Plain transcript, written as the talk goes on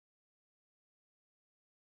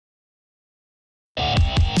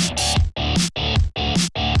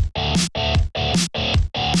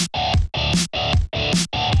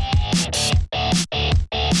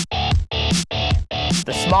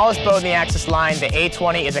smallest boat in the Axis line, the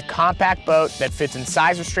A20 is a compact boat that fits in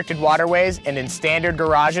size-restricted waterways and in standard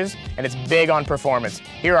garages, and it's big on performance.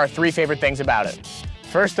 Here are 3 favorite things about it.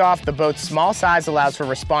 First off, the boat's small size allows for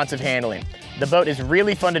responsive handling. The boat is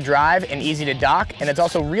really fun to drive and easy to dock, and it's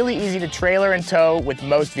also really easy to trailer and tow with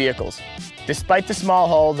most vehicles. Despite the small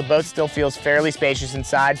hull, the boat still feels fairly spacious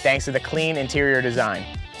inside thanks to the clean interior design.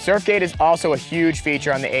 Surfgate is also a huge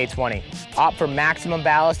feature on the A20. Opt for maximum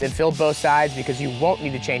ballast and fill both sides because you won't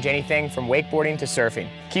need to change anything from wakeboarding to surfing.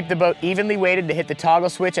 Keep the boat evenly weighted to hit the toggle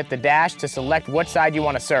switch at the dash to select what side you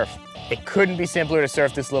want to surf. It couldn't be simpler to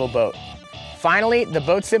surf this little boat. Finally, the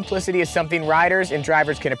boat's simplicity is something riders and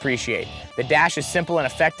drivers can appreciate. The dash is simple and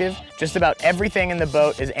effective. Just about everything in the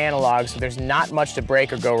boat is analog, so there's not much to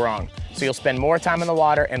break or go wrong. So you'll spend more time in the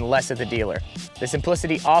water and less at the dealer. The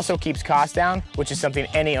simplicity also keeps costs down, which is something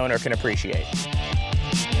any owner can appreciate.